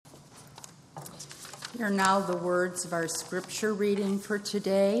Hear now the words of our scripture reading for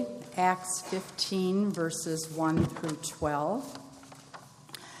today, Acts 15, verses 1 through 12.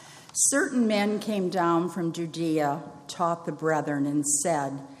 Certain men came down from Judea, taught the brethren, and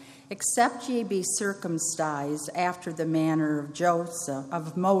said, Except ye be circumcised after the manner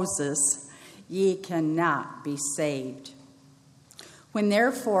of Moses, ye cannot be saved. When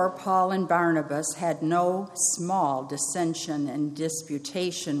therefore Paul and Barnabas had no small dissension and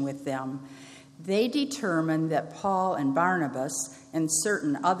disputation with them, they determined that Paul and Barnabas and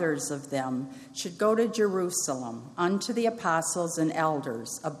certain others of them should go to Jerusalem unto the apostles and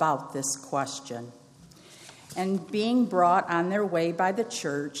elders about this question. And being brought on their way by the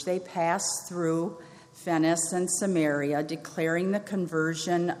church, they passed through Phoenicia and Samaria, declaring the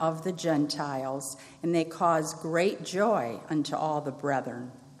conversion of the Gentiles, and they caused great joy unto all the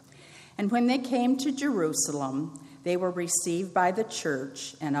brethren. And when they came to Jerusalem, they were received by the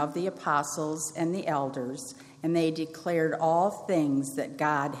church and of the apostles and the elders, and they declared all things that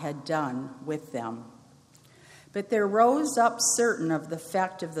God had done with them. But there rose up certain of the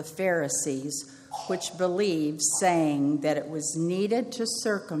sect of the Pharisees, which believed, saying that it was needed to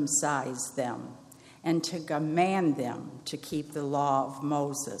circumcise them and to command them to keep the law of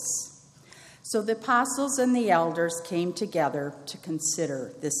Moses. So the apostles and the elders came together to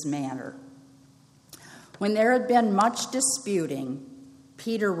consider this matter. When there had been much disputing,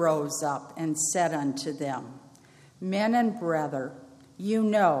 Peter rose up and said unto them, Men and brethren, you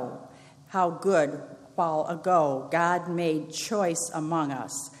know how good while ago God made choice among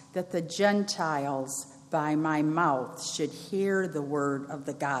us, that the Gentiles by my mouth should hear the word of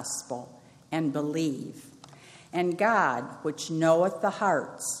the gospel and believe. And God, which knoweth the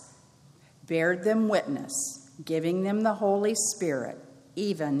hearts, bared them witness, giving them the Holy Spirit,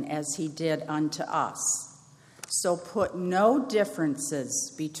 even as he did unto us. So put no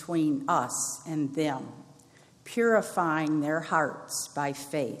differences between us and them, purifying their hearts by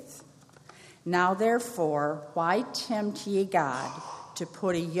faith. Now therefore, why tempt ye God to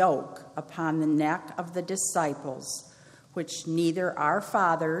put a yoke upon the neck of the disciples, which neither our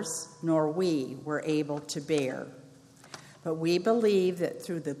fathers nor we were able to bear? But we believe that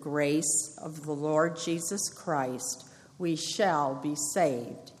through the grace of the Lord Jesus Christ, we shall be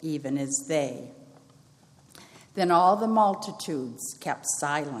saved, even as they. Then all the multitudes kept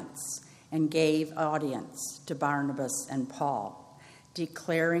silence and gave audience to Barnabas and Paul,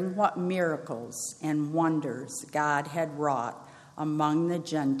 declaring what miracles and wonders God had wrought among the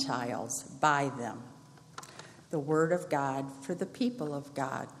Gentiles by them. The word of God for the people of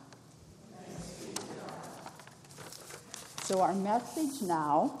God. So our message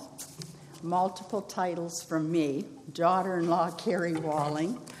now, multiple titles from me, daughter-in-law Carrie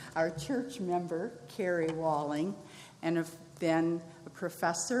Walling, our church member, Carrie Walling, and have been a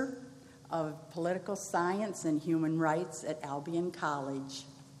professor of political science and human rights at Albion College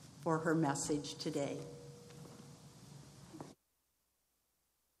for her message today.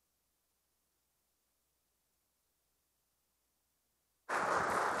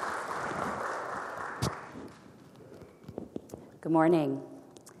 Good morning.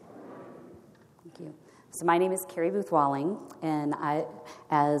 Thank you. So my name is Carrie Booth Walling, and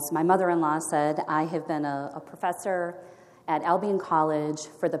as my mother-in-law said, I have been a professor at Albion College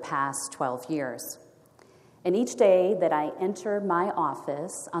for the past 12 years. And each day that I enter my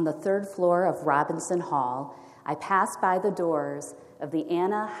office on the third floor of Robinson Hall, I pass by the doors of the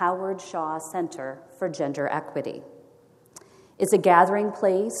Anna Howard Shaw Center for Gender Equity. It's a gathering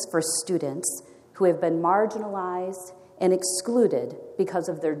place for students who have been marginalized and excluded because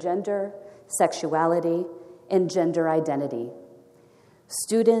of their gender, sexuality, and gender identity.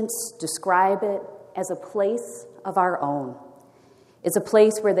 Students describe it as a place of our own. It's a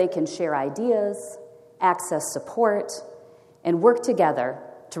place where they can share ideas, access support, and work together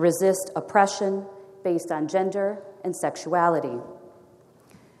to resist oppression based on gender and sexuality.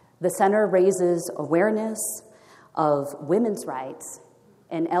 The center raises awareness of women's rights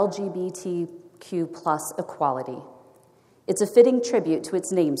and LGBTQ plus equality. It's a fitting tribute to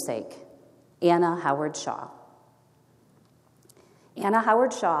its namesake, Anna Howard Shaw. Anna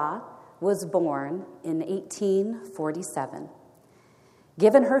Howard Shaw was born in 1847.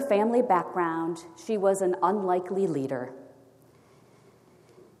 Given her family background, she was an unlikely leader.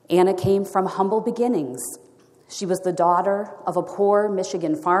 Anna came from humble beginnings. She was the daughter of a poor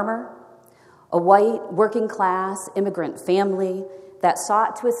Michigan farmer, a white working-class immigrant family that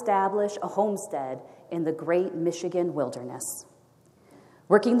sought to establish a homestead in the great Michigan wilderness.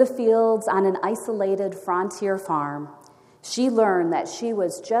 Working the fields on an isolated frontier farm, she learned that she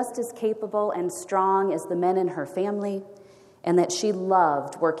was just as capable and strong as the men in her family, and that she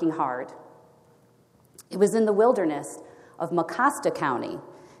loved working hard. It was in the wilderness of Mecosta County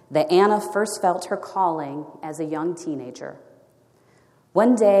that Anna first felt her calling as a young teenager.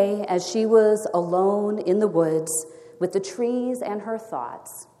 One day, as she was alone in the woods with the trees and her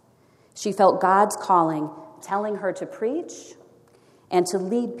thoughts, she felt God's calling telling her to preach and to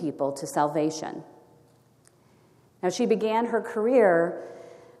lead people to salvation. Now, she began her career,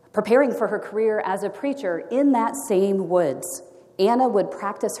 preparing for her career as a preacher in that same woods. Anna would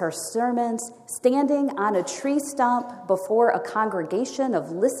practice her sermons standing on a tree stump before a congregation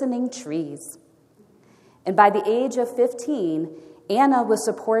of listening trees. And by the age of 15, Anna was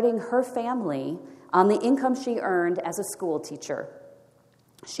supporting her family on the income she earned as a school teacher.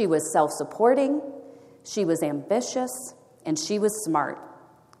 She was self-supporting, she was ambitious, and she was smart.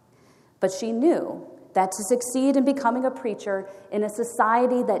 But she knew that to succeed in becoming a preacher in a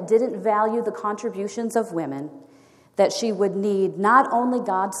society that didn't value the contributions of women, that she would need not only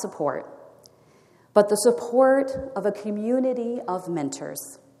God's support, but the support of a community of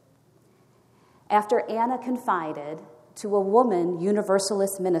mentors. After Anna confided to a woman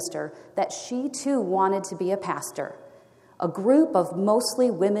Universalist minister that she too wanted to be a pastor, a group of mostly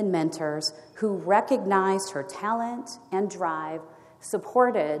women mentors who recognized her talent and drive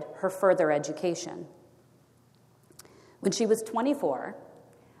supported her further education. When she was 24,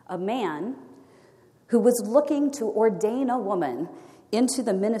 a man who was looking to ordain a woman into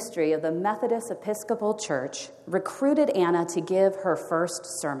the ministry of the Methodist Episcopal Church recruited Anna to give her first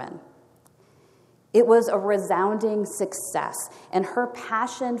sermon. It was a resounding success, and her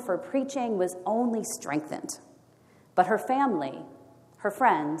passion for preaching was only strengthened. But her family, her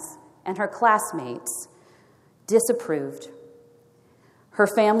friends, and her classmates disapproved. Her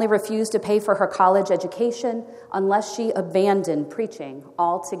family refused to pay for her college education unless she abandoned preaching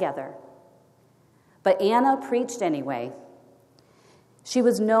altogether. But Anna preached anyway. She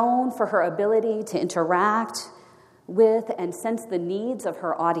was known for her ability to interact with and sense the needs of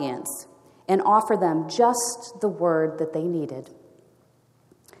her audience and offer them just the word that they needed.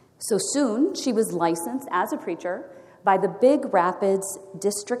 So soon, she was licensed as a preacher by the Big Rapids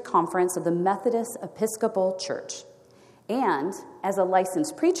District Conference of the Methodist Episcopal Church. And as a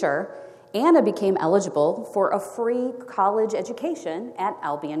licensed preacher, Anna became eligible for a free college education at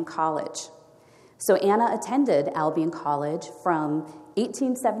Albion College. So Anna attended Albion College from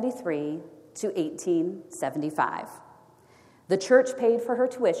 1873 to 1875. The church paid for her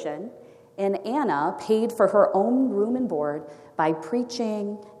tuition, and Anna paid for her own room and board by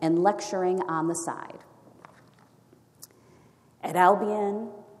preaching and lecturing on the side. At Albion,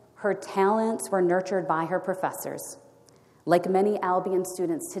 her talents were nurtured by her professors. Like many Albion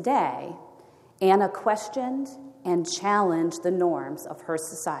students today, Anna questioned and challenged the norms of her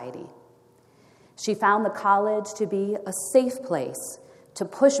society. She found the college to be a safe place to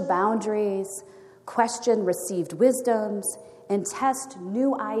push boundaries, question received wisdoms, and test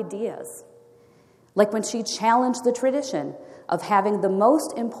new ideas. Like when she challenged the tradition of having the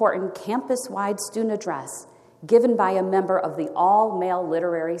most important campus-wide student address given by a member of the all-male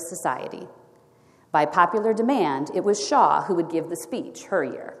literary society. By popular demand, it was Shaw who would give the speech her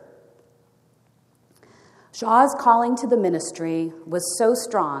year. Shaw's calling to the ministry was so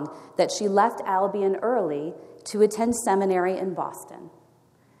strong that she left Albion early to attend seminary in Boston.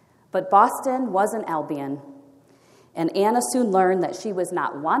 But Boston wasn't Albion, and Anna soon learned that she was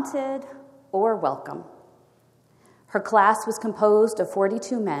not wanted or welcome. Her class was composed of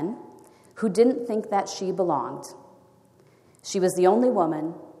 42 men who didn't think that she belonged. She was the only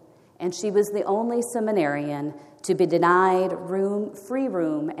woman, and she was the only seminarian to be denied free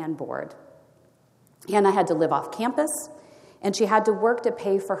room and board. Anna had to live off campus, and she had to work to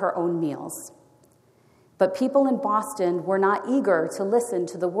pay for her own meals. But people in Boston were not eager to listen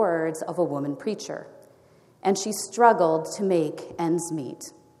to the words of a woman preacher, and she struggled to make ends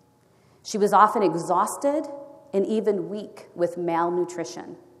meet. She was often exhausted and even weak with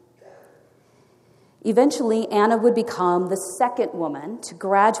malnutrition. Eventually, Anna would become the second woman to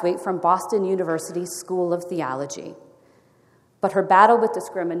graduate from Boston University School of Theology. But her battle with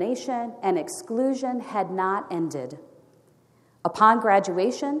discrimination and exclusion had not ended. Upon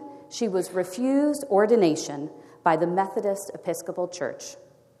graduation, she was refused ordination by the Methodist Episcopal Church.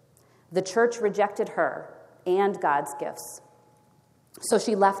 The church rejected her and God's gifts. So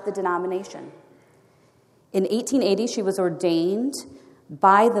she left the denomination. In 1880, she was ordained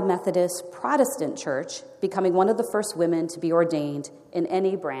by the Methodist Protestant Church, becoming one of the first women to be ordained in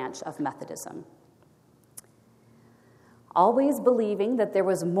any branch of Methodism. Always believing that there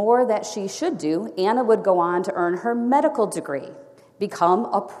was more that she should do, Anna would go on to earn her medical degree, become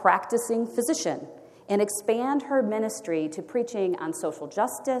a practicing physician, and expand her ministry to preaching on social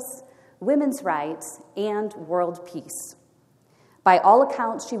justice, women's rights, and world peace. By all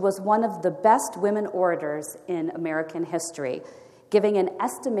accounts, she was one of the best women orators in American history, giving an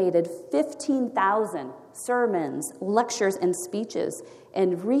estimated 15,000 sermons, lectures, and speeches,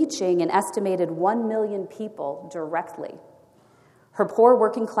 and reaching an estimated 1 million people directly. Her poor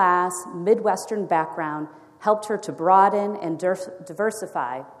working class, Midwestern background helped her to broaden and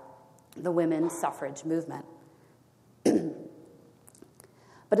diversify the women's suffrage movement.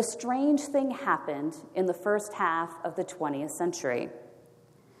 But a strange thing happened in the first half of the 20th century.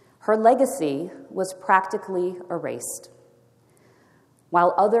 Her legacy was practically erased.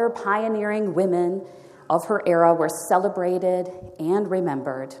 While other pioneering women of her era were celebrated and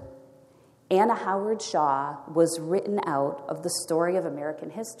remembered, Anna Howard Shaw was written out of the story of American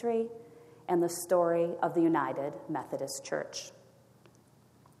history and the story of the United Methodist Church.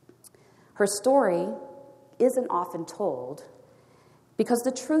 Her story isn't often told because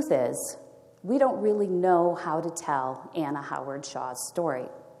the truth is, we don't really know how to tell Anna Howard Shaw's story.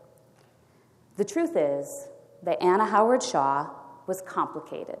 The truth is that Anna Howard Shaw was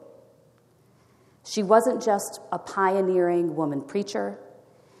complicated. She wasn't just a pioneering woman preacher.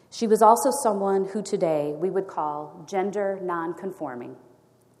 She was also someone who today we would call gender nonconforming.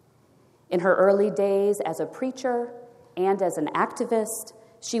 In her early days as a preacher and as an activist,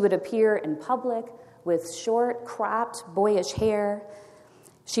 she would appear in public with short, cropped, boyish hair.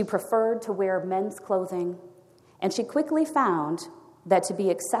 She preferred to wear men's clothing, and she quickly found that to be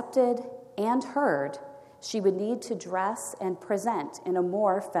accepted and heard, she would need to dress and present in a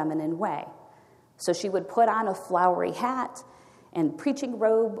more feminine way. So she would put on a flowery hat and preaching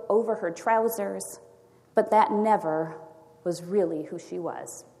robe over her trousers, but that never was really who she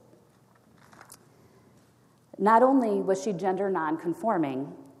was. Not only was she gender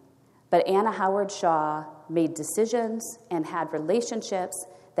nonconforming, but Anna Howard Shaw made decisions and had relationships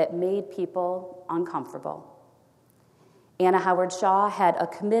that made people uncomfortable. Anna Howard Shaw had a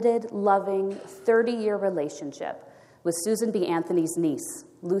committed, loving, 30-year relationship with Susan B. Anthony's niece,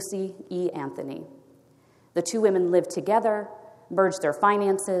 Lucy E. Anthony. The two women lived together, merged their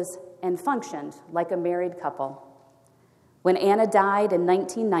finances, and functioned like a married couple. When Anna died in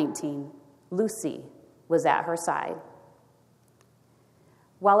 1919, Lucy was at her side.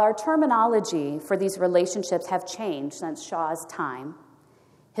 While our terminology for these relationships have changed since Shaw's time,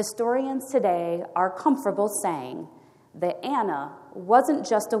 historians today are comfortable saying that Anna wasn't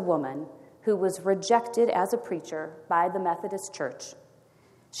just a woman who was rejected as a preacher by the Methodist Church.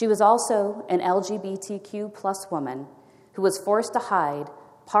 She was also an LGBTQ plus woman who was forced to hide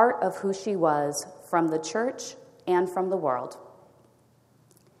part of who she was from the church and from the world.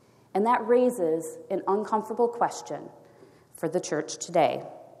 And that raises an uncomfortable question for the church today.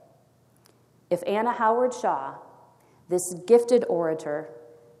 If Anna Howard Shaw, this gifted orator,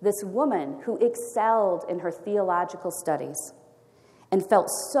 this woman who excelled in her theological studies and felt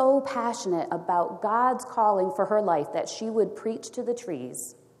so passionate about God's calling for her life that she would preach to the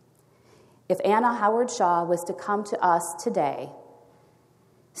trees, if Anna Howard Shaw was to come to us today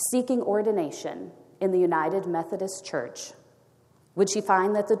seeking ordination in the United Methodist Church, would she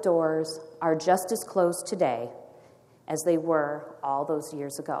find that the doors are just as closed today as they were all those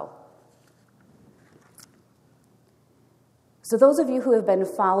years ago? So those of you who have been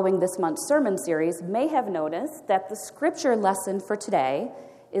following this month's sermon series may have noticed that the scripture lesson for today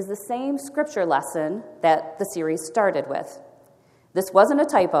is the same scripture lesson that the series started with. This wasn't a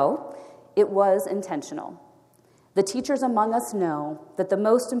typo, it was intentional. The teachers among us know that the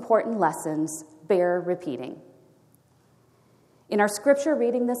most important lessons bear repeating. In our scripture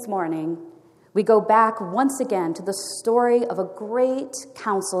reading this morning, we go back once again to the story of a great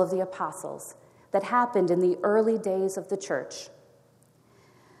council of the apostles that happened in the early days of the church.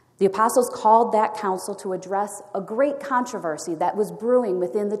 The apostles called that council to address a great controversy that was brewing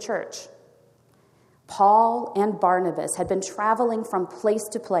within the church. Paul and Barnabas had been traveling from place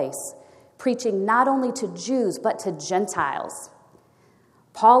to place, preaching not only to Jews but to Gentiles.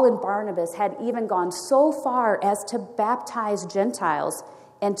 Paul and Barnabas had even gone so far as to baptize Gentiles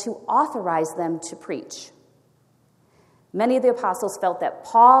and to authorize them to preach. Many of the apostles felt that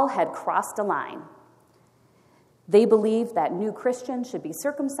Paul had crossed a line. They believed that new Christians should be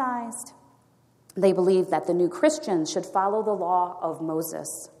circumcised. They believed that the new Christians should follow the law of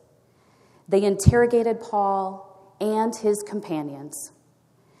Moses. They interrogated Paul and his companions.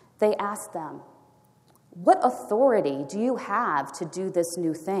 They asked them, "What authority do you have to do this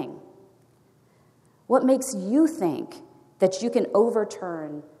new thing? What makes you think that you can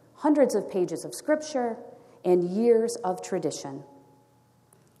overturn hundreds of pages of scripture and years of tradition?"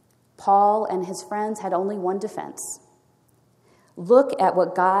 Paul and his friends had only one defense. Look at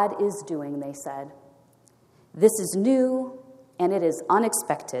what God is doing, they said. This is new, and it is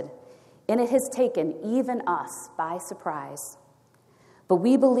unexpected, and it has taken even us by surprise. But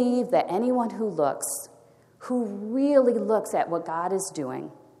we believe that anyone who really looks at what God is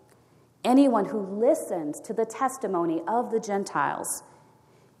doing, anyone who listens to the testimony of the Gentiles,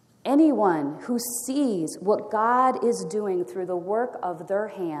 anyone who sees what God is doing through the work of their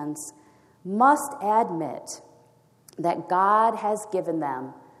hands, must admit that God has given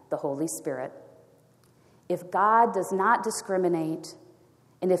them the Holy Spirit. If God does not discriminate,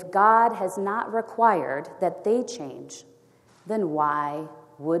 and if God has not required that they change, then why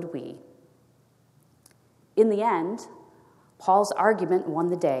would we? In the end, Paul's argument won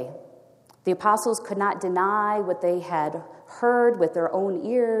the day. The apostles could not deny what they had heard with their own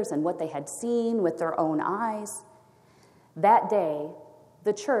ears and what they had seen with their own eyes. That day,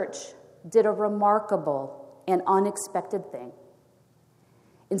 the church did a remarkable and unexpected thing.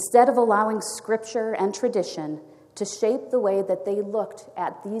 Instead of allowing Scripture and tradition to shape the way that they looked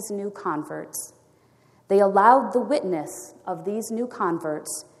at these new converts, they allowed the witness of these new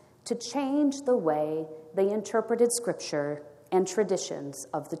converts to change the way they interpreted Scripture and traditions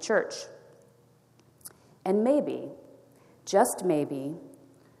of the church. And maybe, just maybe,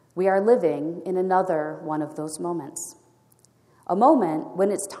 we are living in another one of those moments. A moment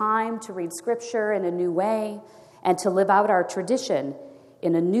when it's time to read Scripture in a new way and to live out our tradition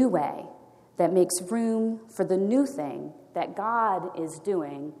in a new way that makes room for the new thing that God is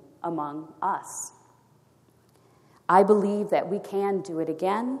doing among us. I believe that we can do it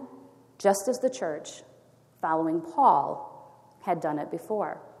again, just as the church, following Paul, had done it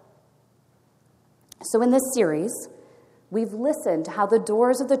before. So in this series, we've listened to how the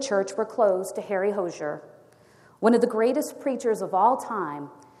doors of the church were closed to Harry Hosier, one of the greatest preachers of all time,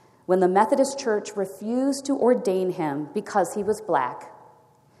 when the Methodist Church refused to ordain him because he was black.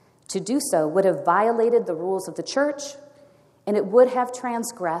 To do so would have violated the rules of the church, and it would have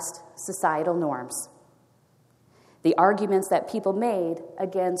transgressed societal norms. The arguments that people made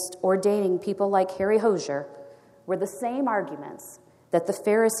against ordaining people like Harry Hosier were the same arguments that the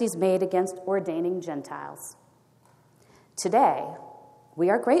Pharisees made against ordaining Gentiles. Today,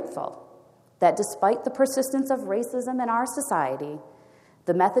 we are grateful that despite the persistence of racism in our society,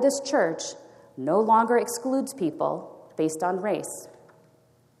 the Methodist Church no longer excludes people based on race.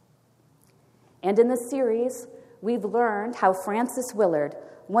 And in this series, we've learned how Frances Willard,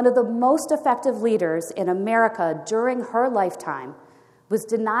 one of the most effective leaders in America during her lifetime, was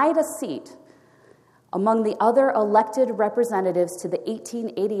denied a seat among the other elected representatives to the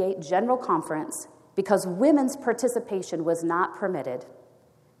 1888 General Conference because women's participation was not permitted.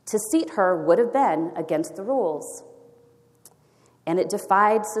 To seat her would have been against the rules, and it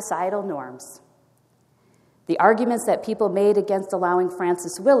defied societal norms. The arguments that people made against allowing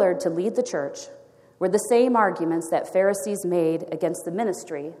Frances Willard to lead the church were the same arguments that Pharisees made against the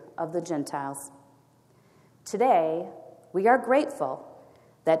ministry of the Gentiles. Today, we are grateful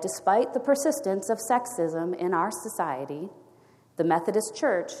that despite the persistence of sexism in our society, the Methodist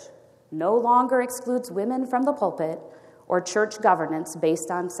Church no longer excludes women from the pulpit or church governance based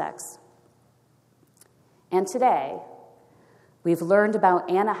on sex. And today, we've learned about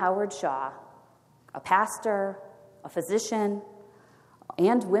Anna Howard Shaw, a pastor, a physician,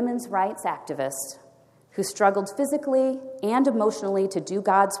 and women's rights activist who struggled physically and emotionally to do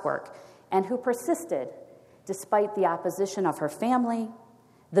God's work and who persisted despite the opposition of her family,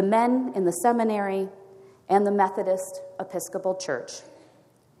 the men in the seminary, and the Methodist Episcopal Church.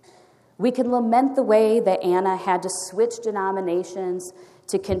 We can lament the way that Anna had to switch denominations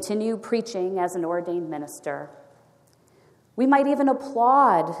to continue preaching as an ordained minister. We might even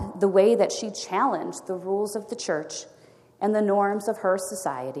applaud the way that she challenged the rules of the church and the norms of her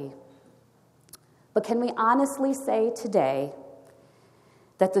society. But can we honestly say today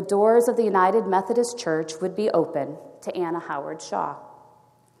that the doors of the United Methodist Church would be open to Anna Howard Shaw?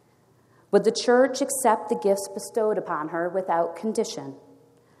 Would the church accept the gifts bestowed upon her without condition?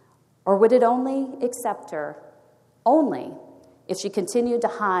 Or would it only accept her only if she continued to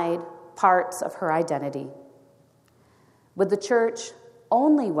hide parts of her identity? Would the church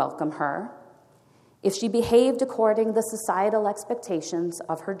only welcome her if she behaved according to the societal expectations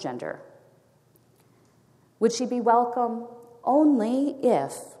of her gender? Would she be welcome only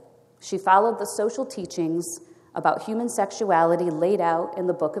if she followed the social teachings about human sexuality laid out in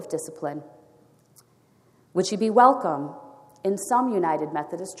the Book of Discipline? Would she be welcome in some United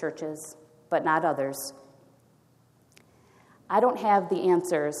Methodist churches, but not others? I don't have the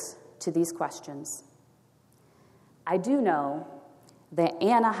answers to these questions. I do know that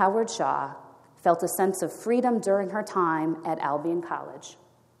Anna Howard Shaw felt a sense of freedom during her time at Albion College.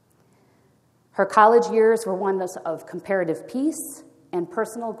 Her college years were one of comparative peace and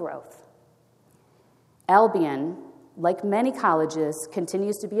personal growth. Albion, like many colleges,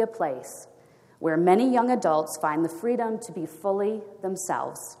 continues to be a place where many young adults find the freedom to be fully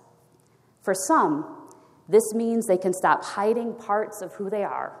themselves. For some, this means they can stop hiding parts of who they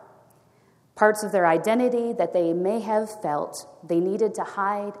are, parts of their identity that they may have felt they needed to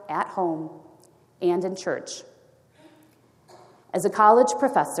hide at home and in church. As a college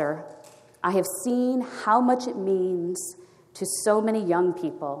professor, I have seen how much it means to so many young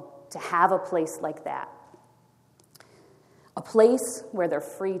people to have a place like that. A place where they're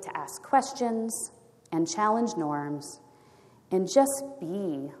free to ask questions and challenge norms and just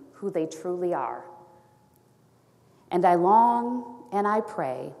be who they truly are. And I long and I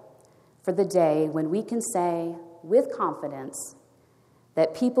pray for the day when we can say with confidence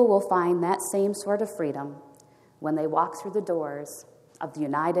that people will find that same sort of freedom when they walk through the doors of the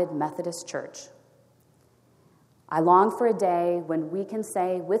United Methodist Church. I long for a day when we can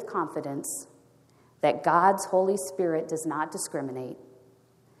say with confidence that God's Holy Spirit does not discriminate.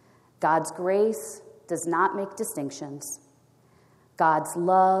 God's grace does not make distinctions. God's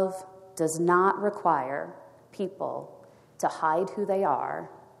love does not require people to hide who they are,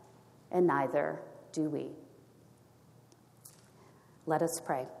 and neither do we. Let us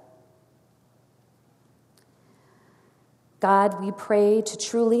pray. God, we pray to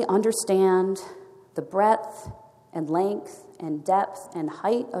truly understand the breadth and length and depth and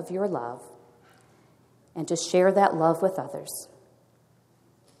height of your love, and to share that love with others.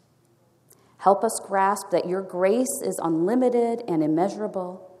 Help us grasp that your grace is unlimited and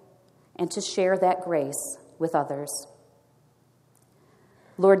immeasurable, and to share that grace with others.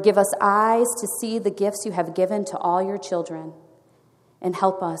 Lord, give us eyes to see the gifts you have given to all your children, and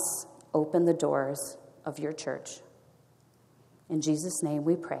help us open the doors of your church. In Jesus' name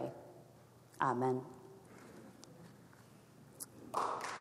we pray. Amen.